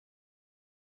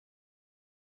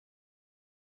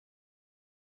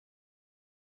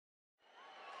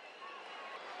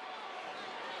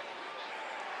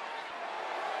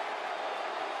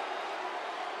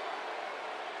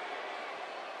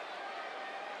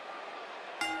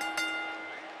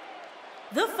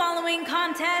The following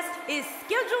contest is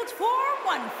scheduled for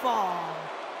one fall.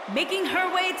 Making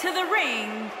her way to the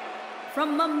ring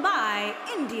from Mumbai,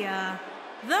 India,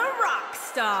 the Rock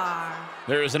Star.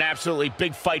 There is an absolutely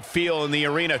big fight feel in the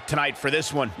arena tonight for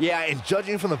this one. Yeah, and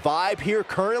judging from the vibe here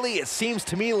currently, it seems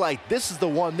to me like this is the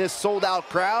one this sold-out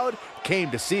crowd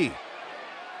came to see.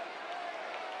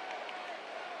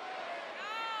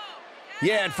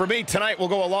 Yeah, and for me, tonight will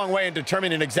go a long way in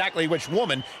determining exactly which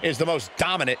woman is the most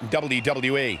dominant in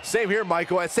WWE. Same here,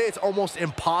 Michael. I'd say it's almost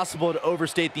impossible to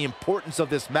overstate the importance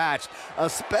of this match,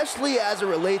 especially as it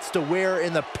relates to where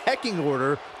in the pecking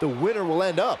order the winner will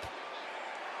end up.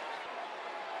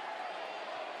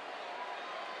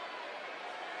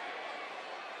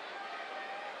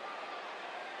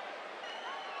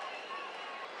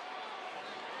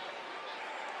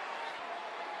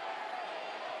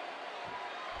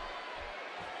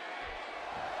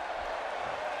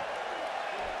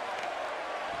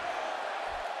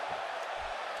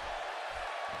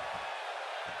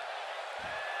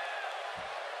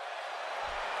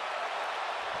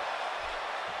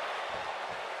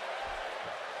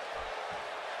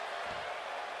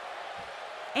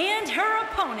 And her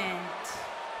opponent,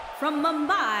 from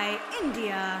Mumbai,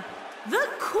 India, the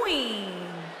Queen.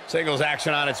 Singles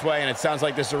action on its way, and it sounds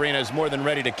like this arena is more than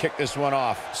ready to kick this one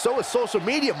off. So is social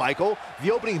media, Michael.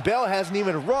 The opening bell hasn't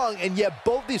even rung, and yet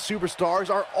both these superstars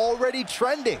are already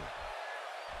trending.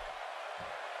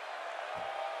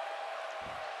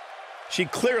 She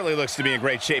clearly looks to be in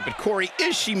great shape, but Corey,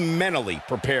 is she mentally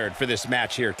prepared for this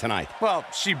match here tonight? Well,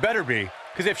 she better be.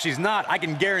 Because if she's not, I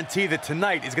can guarantee that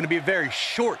tonight is going to be a very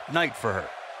short night for her.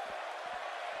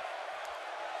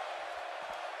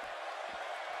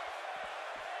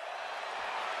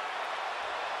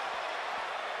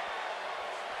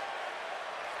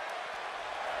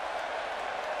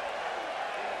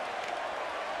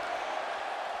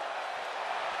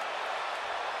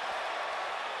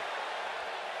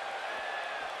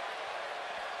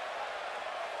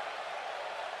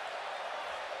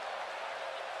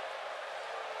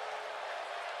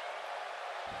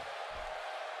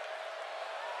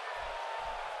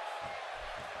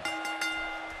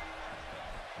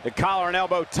 The collar and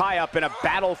elbow tie-up in a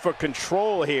battle for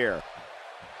control here.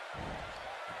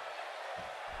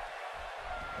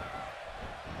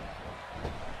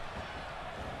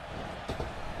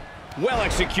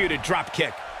 Well-executed drop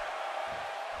kick.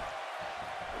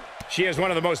 She has one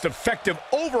of the most effective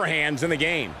overhands in the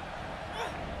game.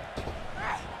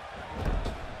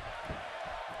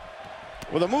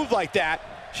 With a move like that,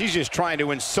 she's just trying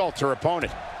to insult her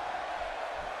opponent.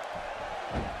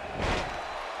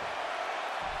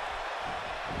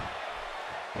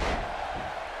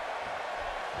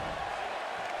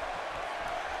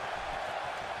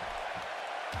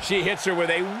 She hits her with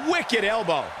a wicked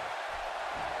elbow.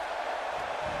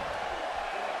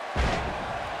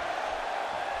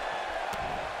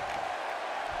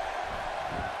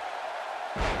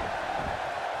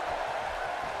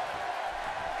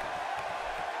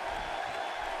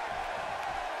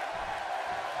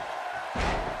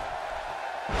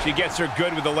 She gets her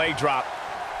good with the leg drop.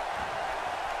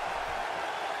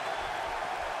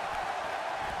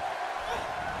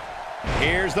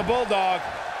 Here's the Bulldog.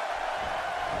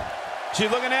 She's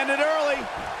looking to end it early.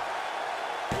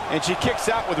 And she kicks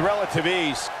out with relative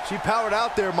ease. She powered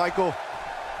out there, Michael.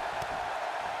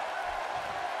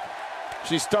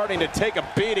 She's starting to take a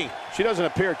beating. She doesn't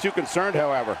appear too concerned,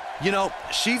 however. You know,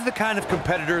 she's the kind of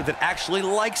competitor that actually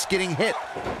likes getting hit.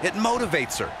 It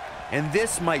motivates her. And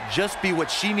this might just be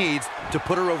what she needs to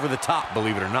put her over the top,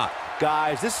 believe it or not.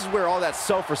 Guys, this is where all that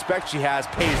self-respect she has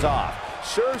pays off.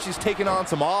 Sure, she's taking on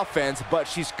some offense, but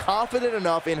she's confident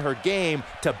enough in her game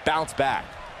to bounce back.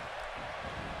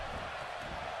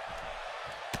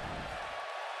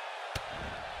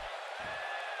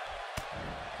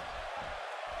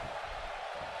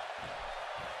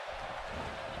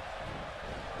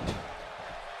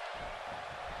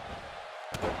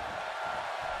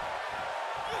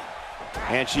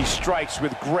 And she strikes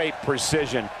with great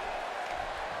precision.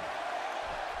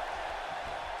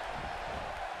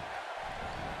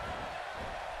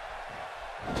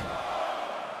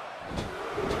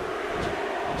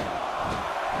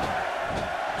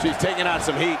 She's taking on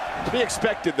some heat. To be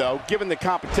expected, though, given the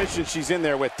competition she's in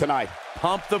there with tonight.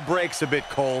 Pump the brakes a bit,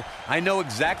 Cole. I know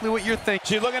exactly what you're thinking.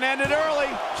 She's looking to end it early.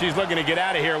 She's looking to get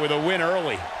out of here with a win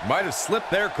early. Might have slipped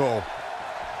there, Cole.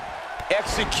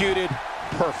 Executed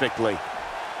perfectly.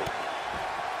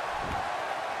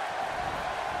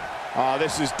 Oh,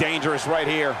 this is dangerous right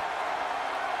here.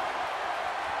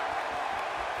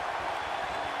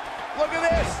 Look at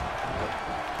this.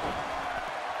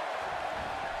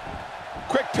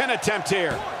 Quick pin attempt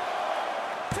here.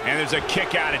 And there's a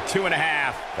kick out at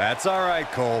 2.5. That's all right,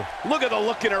 Cole. Look at the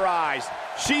look in her eyes.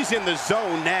 She's in the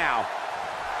zone now.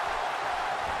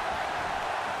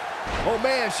 Oh,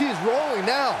 man, she's rolling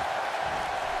now.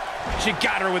 She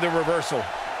got her with a reversal.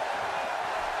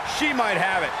 She might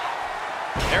have it.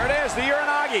 There it is, the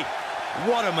Uranagi.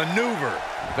 What a maneuver.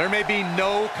 There may be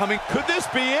no coming. Could this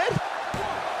be it?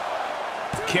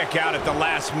 Kick out at the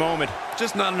last moment.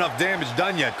 Just not enough damage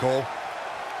done yet, Cole.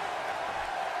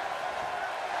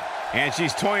 And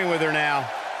she's toying with her now.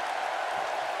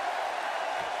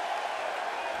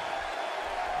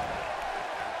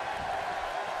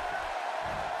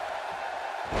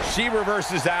 She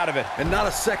reverses out of it. And not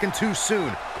a second too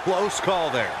soon. Close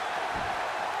call there.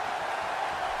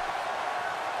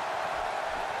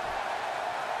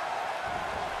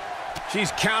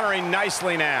 She's countering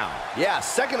nicely now. Yeah, a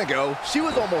second ago, she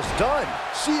was almost done.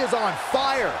 She is on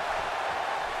fire.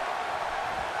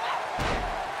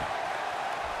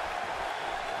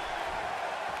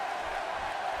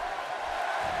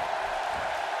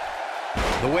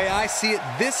 The way I see it,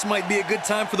 this might be a good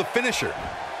time for the finisher.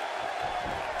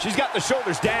 She's got the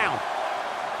shoulders down.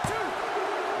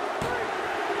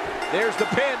 There's the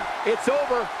pin. It's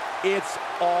over. It's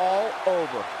all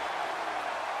over.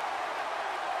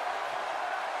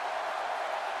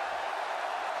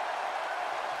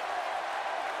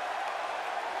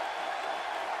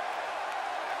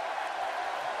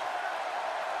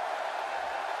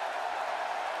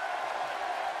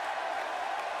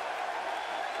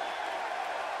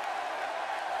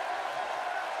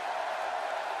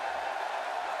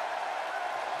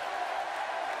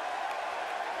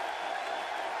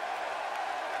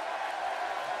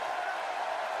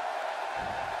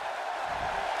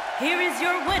 Here is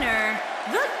your winner,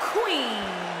 the Queen.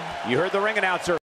 You heard the ring announcer.